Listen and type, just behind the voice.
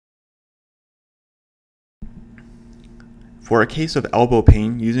For a case of elbow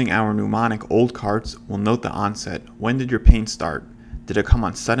pain, using our mnemonic old carts, we'll note the onset. When did your pain start? Did it come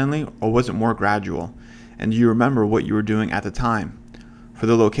on suddenly or was it more gradual? And do you remember what you were doing at the time? For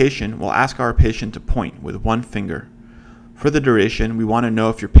the location, we'll ask our patient to point with one finger. For the duration, we want to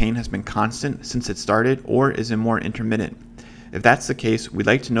know if your pain has been constant since it started or is it more intermittent. If that's the case, we'd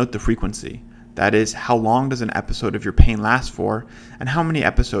like to note the frequency. That is, how long does an episode of your pain last for, and how many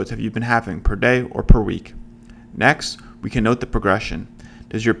episodes have you been having per day or per week? Next, we can note the progression.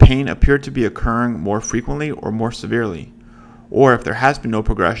 Does your pain appear to be occurring more frequently or more severely? Or if there has been no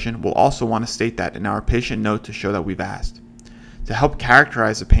progression, we'll also want to state that in our patient note to show that we've asked. To help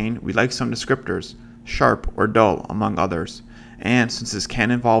characterize the pain, we'd like some descriptors, sharp or dull, among others. And since this can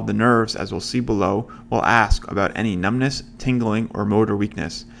involve the nerves, as we'll see below, we'll ask about any numbness, tingling, or motor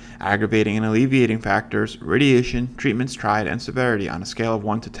weakness, aggravating and alleviating factors, radiation, treatments tried, and severity on a scale of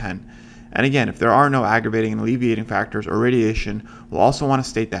 1 to 10. And again, if there are no aggravating and alleviating factors or radiation, we'll also want to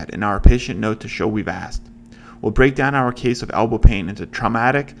state that in our patient note to show we've asked. We'll break down our case of elbow pain into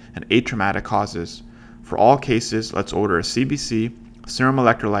traumatic and atraumatic causes. For all cases, let's order a CBC, serum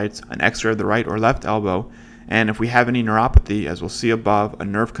electrolytes, an X-ray of the right or left elbow, and if we have any neuropathy, as we'll see above, a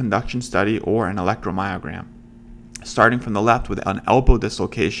nerve conduction study or an electromyogram. Starting from the left with an elbow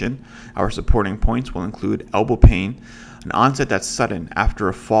dislocation, our supporting points will include elbow pain, an onset that's sudden after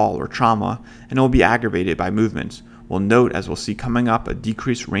a fall or trauma, and it will be aggravated by movements. We'll note, as we'll see coming up, a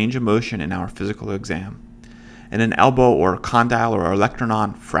decreased range of motion in our physical exam. In an elbow or condyle or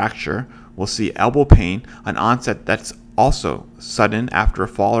olecranon fracture, we'll see elbow pain, an onset that's also sudden after a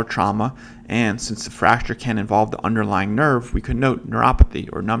fall or trauma, and since the fracture can involve the underlying nerve, we could note neuropathy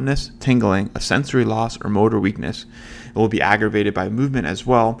or numbness, tingling, a sensory loss, or motor weakness. It will be aggravated by movement as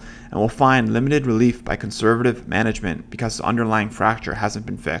well, and will find limited relief by conservative management because the underlying fracture hasn't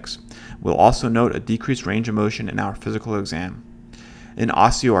been fixed. We'll also note a decreased range of motion in our physical exam. In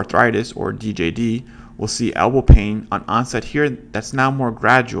osteoarthritis or DJD, we'll see elbow pain, an onset here that's now more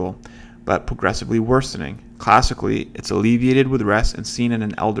gradual but progressively worsening. Classically, it's alleviated with rest and seen in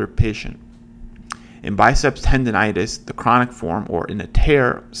an elder patient. In biceps tendinitis, the chronic form, or in a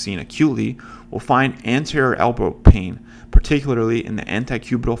tear seen acutely, we'll find anterior elbow pain, particularly in the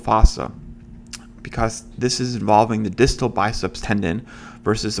antecubital fossa, because this is involving the distal biceps tendon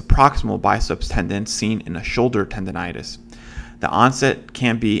versus the proximal biceps tendon seen in a shoulder tendinitis. The onset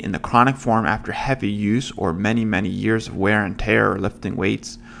can be in the chronic form after heavy use or many years of wear and tear or lifting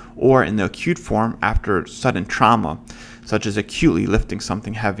weights, or in the acute form after sudden trauma, such as acutely lifting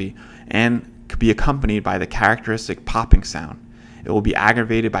something heavy, and could be accompanied by the characteristic popping sound. It will be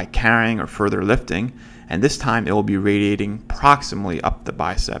aggravated by carrying or further lifting, and this time it will be radiating proximally up the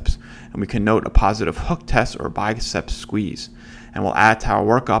biceps, and we can note a positive hook test or biceps squeeze, and we'll add to our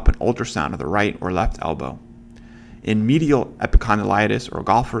workup an ultrasound of the right or left elbow. In medial epicondylitis or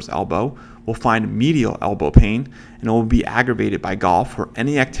golfer's elbow, we'll find medial elbow pain, and it will be aggravated by golf or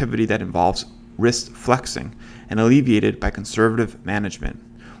any activity that involves wrist flexing, and alleviated by conservative management.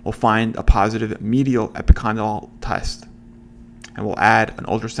 We'll find a positive medial epicondyle test, and we'll add an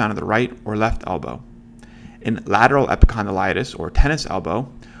ultrasound of the right or left elbow. In lateral epicondylitis or tennis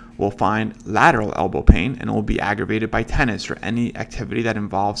elbow, we'll find lateral elbow pain, and it will be aggravated by tennis or any activity that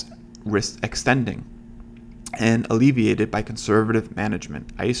involves wrist extending, and alleviated by conservative management,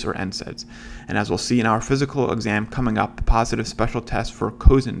 ICE or NSAIDs. And as we'll see in our physical exam coming up, a positive special test for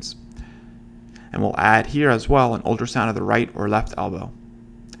Cosen's. And we'll add here as well an ultrasound of the right or left elbow.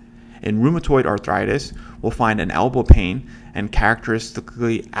 In rheumatoid arthritis, we'll find an elbow pain and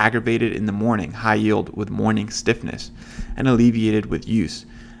characteristically aggravated in the morning, high yield with morning stiffness, and alleviated with use,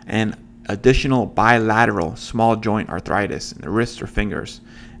 and additional bilateral small joint arthritis in the wrists or fingers.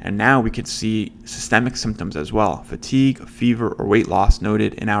 And now we could see systemic symptoms as well, fatigue, fever, or weight loss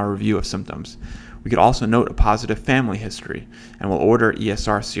noted in our review of symptoms. We could also note a positive family history, and we'll order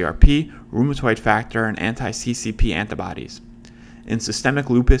ESR-CRP, rheumatoid factor, and anti-CCP antibodies. In systemic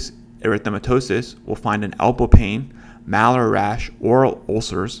lupus erythematosus, we'll find an elbow pain, malar rash, oral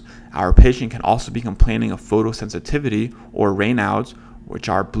ulcers. Our patient can also be complaining of photosensitivity or Raynaud's, which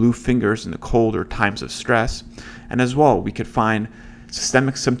are blue fingers in the cold or times of stress. And as well, we could find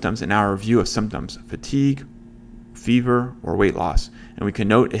systemic symptoms in our review of symptoms, fatigue, fever, or weight loss. And we can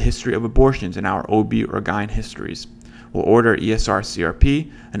note a history of abortions in our OB or GYN histories. We'll order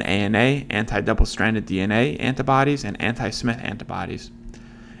ESR-CRP, an ANA, anti-double-stranded DNA antibodies, and anti-Smith antibodies.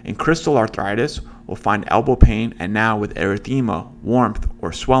 In crystal arthritis, we'll find elbow pain, and now with erythema, warmth,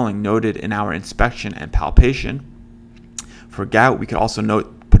 or swelling noted in our inspection and palpation. For gout, we could also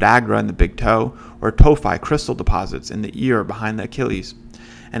note podagra in the big toe, or tophi crystal deposits in the ear behind the Achilles,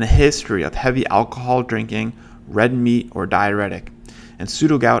 and a history of heavy alcohol drinking, red meat, or diuretic, and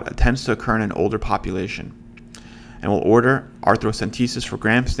pseudogout tends to occur in an older population. And will order arthrocentesis for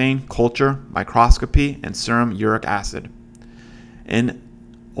gram stain, culture, microscopy, and serum uric acid. In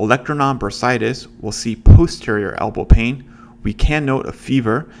olecranon bursitis, we'll see posterior elbow pain. We can note a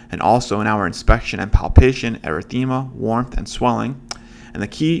fever, and also in our inspection and palpation, erythema, warmth, and swelling. And the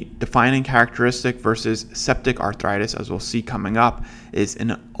key defining characteristic versus septic arthritis, as we'll see coming up, is in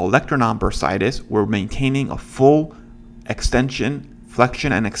olecranon bursitis, we're maintaining a full extension,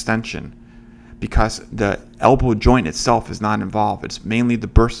 flexion, and extension, because the elbow joint itself is not involved. It's mainly the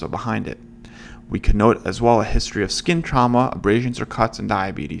bursa behind it. We can note as well a history of skin trauma, abrasions or cuts, and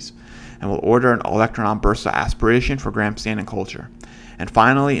diabetes. And we'll order an olecranon bursa aspiration for gram stain and culture. And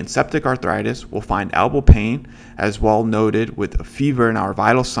finally, in septic arthritis, we'll find elbow pain, as well noted with a fever in our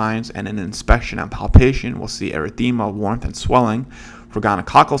vital signs, and in inspection and palpation, we'll see erythema, warmth, and swelling. For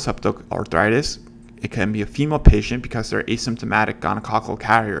gonococcal septic arthritis, it can be a female patient because they're asymptomatic gonococcal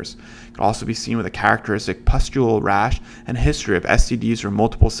carriers. It can also be seen with a characteristic pustule rash and history of STDs or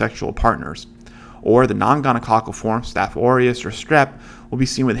multiple sexual partners. Or the non-gonococcal form, Staph aureus or strep, will be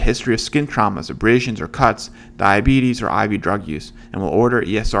seen with a history of skin traumas, abrasions or cuts, diabetes, or IV drug use, and will order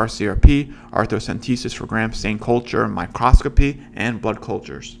ESR-CRP, arthrocentesis for gram stain culture, microscopy, and blood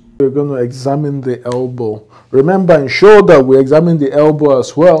cultures. We're going to examine the elbow. Remember, in shoulder, we examined the elbow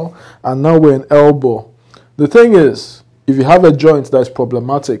as well, and now we're in elbow. The thing is, if you have a joint that's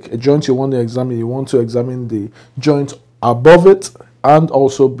problematic, a joint you want to examine the joint above it and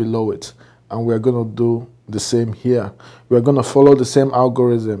also below it. And we're going to do the same here. We're going to follow the same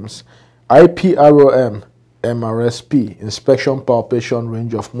algorithms. IPROM, MRCP, inspection, palpation,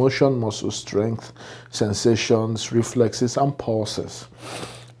 range of motion, muscle strength, sensations, reflexes, and pulses.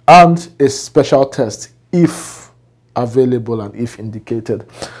 And a special test if available and if indicated.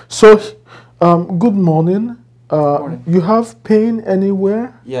 So, good morning. Morning. You have pain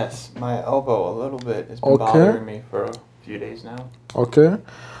anywhere? Yes, my elbow a little bit has been bothering me for a few days now. Okay.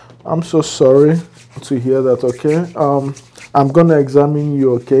 I'm so sorry to hear that, okay? I'm going to examine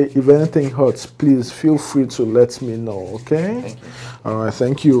you, okay? If anything hurts, please feel free to let me know, okay? Thank you. All right,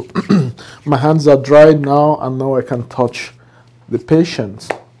 thank you. My hands are dry now, and now I can touch the patient.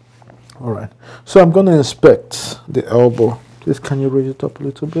 All right. So I'm going to inspect the elbow. Please, can you raise it up a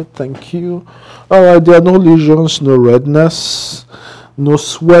little bit? Thank you. All right, there are no lesions, no redness, no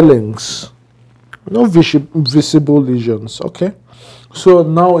swellings, no visible lesions, okay? So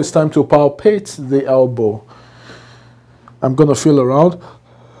now it's time to palpate the elbow. I'm going to feel around.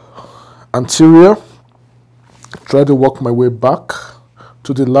 Anterior. Try to work my way back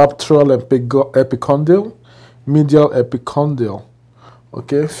to the lateral epicondyle, medial epicondyle.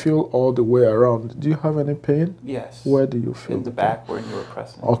 Okay, feel all the way around. Do you have any pain? Yes. Where do you feel? In the back where you were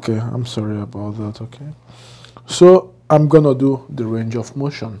pressing. Okay, I'm sorry about that, okay. So I'm going to do the range of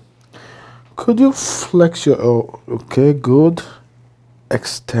motion. Could you flex your elbow? Okay, good.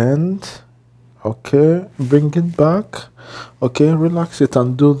 Extend. Okay, bring it back. Okay, relax it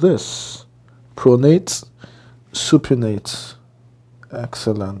and do this. Pronate, supinate.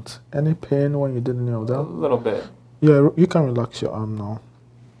 Excellent. Any pain when you did any of that? A little bit. Yeah, you can relax your arm now.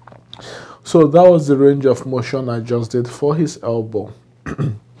 So that was the range of motion I just did for his elbow.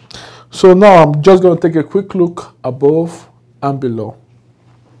 So now I'm just going to take a quick look above and below.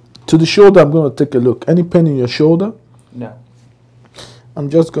 To the shoulder, I'm going to take a look. Any pain in your shoulder? No. I'm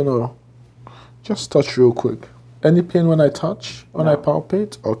just going to touch real quick. Any pain when I touch, when I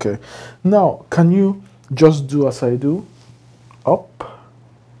palpate? Okay. Now, can you just do as I do? Up.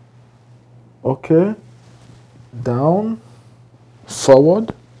 Okay. Down.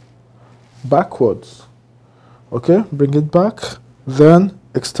 Forward. Backwards. Okay, bring it back. Then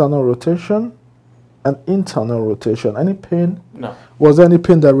external rotation and internal rotation. Any pain? No. Was there any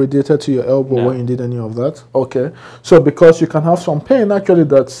pain that radiated to your elbow when you did any of that? Okay. So because you can have some pain actually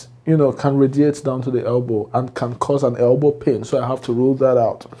that's, you know, can radiate down to the elbow and can cause an elbow pain. So I have to rule that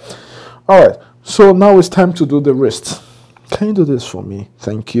out. All right. So now it's time to do the wrist. Can you do this for me?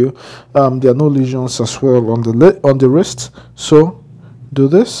 Thank you. There are no lesions as well on the wrist. So do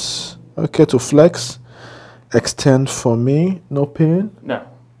this. Okay, to flex. Extend for me. No pain? No.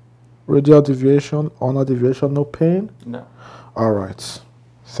 Radial deviation, ulnar deviation, no pain? No. All right.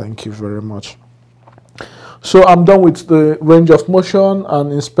 Thank you very much. So I'm done with the range of motion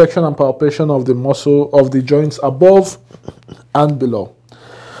and inspection and palpation of the muscle of the joints above and below.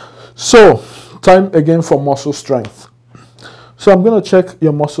 So time again for muscle strength. So I'm going to check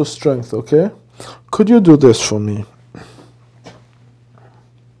your muscle strength, okay? Could you do this for me?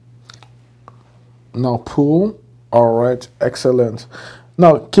 Now pull. All right, excellent.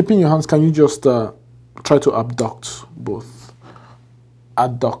 Now, keeping your hands, can you just try to abduct both.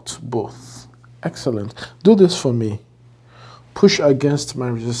 Adduct both. Excellent. Do this for me. Push against my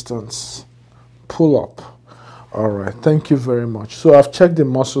resistance. Pull up. All right. Thank you very much. So I've checked the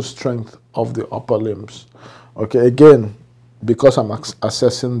muscle strength of the upper limbs. Okay. Again, because I'm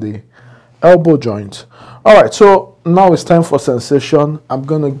assessing the elbow joint. All right. So now it's time for sensation. I'm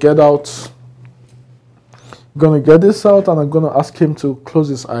going to get out. I'm going to get this out, and I'm going to ask him to close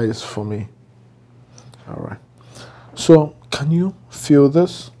his eyes for me. All right. So can you feel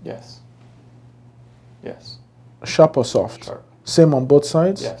this? Yes. Yes. Sharp or soft? Sharp. Same on both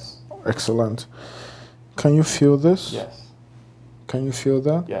sides? Yes. Excellent. Can you feel this? Yes. Can you feel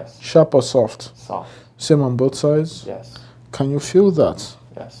that? Yes. Sharp or soft? Soft. Same on both sides? Yes. Can you feel that?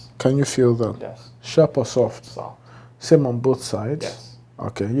 Yes. Can you feel that? Yes. Sharp or soft? Soft. Same on both sides? Yes.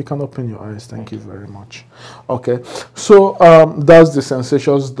 Okay, you can open your eyes. Thank you very much. Okay, so that's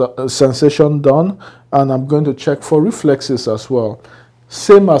the sensation done, and I'm going to check for reflexes as well.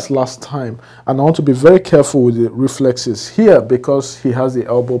 Same as last time, and I want to be very careful with the reflexes here because he has the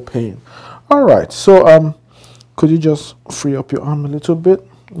elbow pain. All right, so could you just free up your arm a little bit?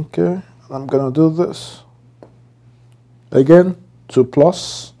 Okay, I'm gonna do this again.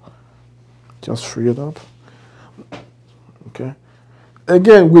 2+. Just free it up. Okay.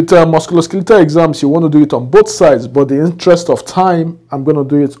 Again, with musculoskeletal exams, you want to do it on both sides, but the interest of time, I'm going to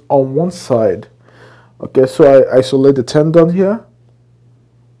do it on one side. Okay, so I isolate the tendon here.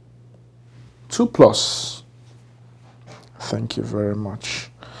 2+. Thank you very much.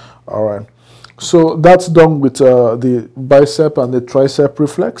 All right. So that's done with the bicep and the tricep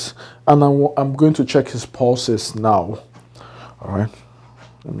reflex, and I'm going to check his pulses now. All right.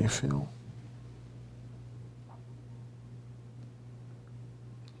 Let me feel.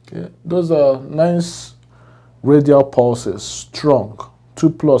 Okay. Those are nice radial pulses, strong,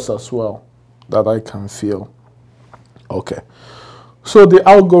 2+ as well, that I can feel. Okay. So the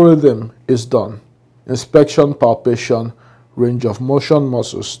algorithm is done. Inspection, palpation, range of motion,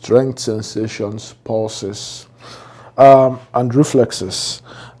 muscle strength, sensations, pulses, and reflexes.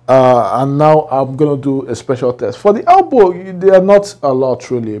 And now I'm going to do a special test. For the elbow, they are not a lot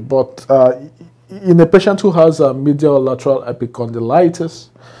really, but in a patient who has a medial lateral epicondylitis,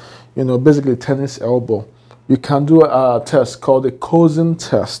 you know, basically tennis elbow, you can do a test called the Cousin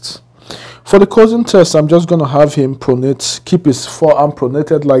test. For the Cousin test, I'm just going to have him pronate, keep his forearm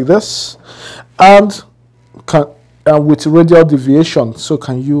pronated like this, and with radial deviation. So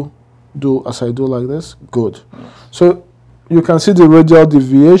can you do as I do like this? Good. So you can see the radial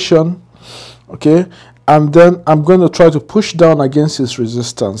deviation, okay? And then I'm going to try to push down against his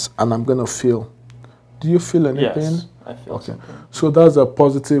resistance, and I'm going to feel. Do you feel any pain? Yes, I feel okay. something. So that's a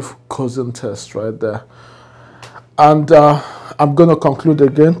positive Cousin test right there. And I'm going to conclude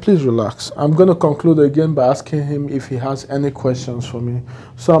again. Please relax. I'm going to conclude again by asking him if he has any questions for me.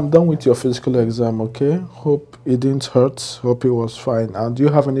 So I'm done with your physical exam, okay? Hope it didn't hurt. Hope it was fine. And do you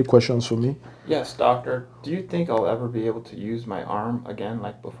have any questions for me? Yes, doctor. Do you think I'll ever be able to use my arm again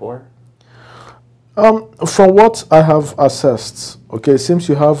like before? From what I have assessed, okay, it seems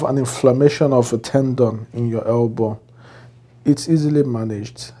you have an inflammation of a tendon in your elbow. It's easily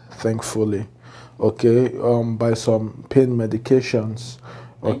managed, thankfully, okay, by some pain medications,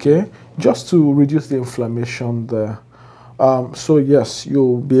 okay, just to reduce the inflammation there. So yes,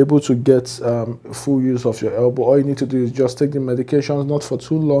 you'll be able to get full use of your elbow. All you need to do is just take the medications, not for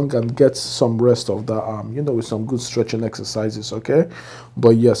too long, and get some rest of that arm, you know, with some good stretching exercises, okay?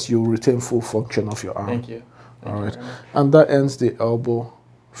 But yes, you'll retain full function of your arm. Thank you. All right. And that ends the elbow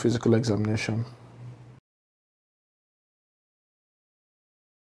physical examination.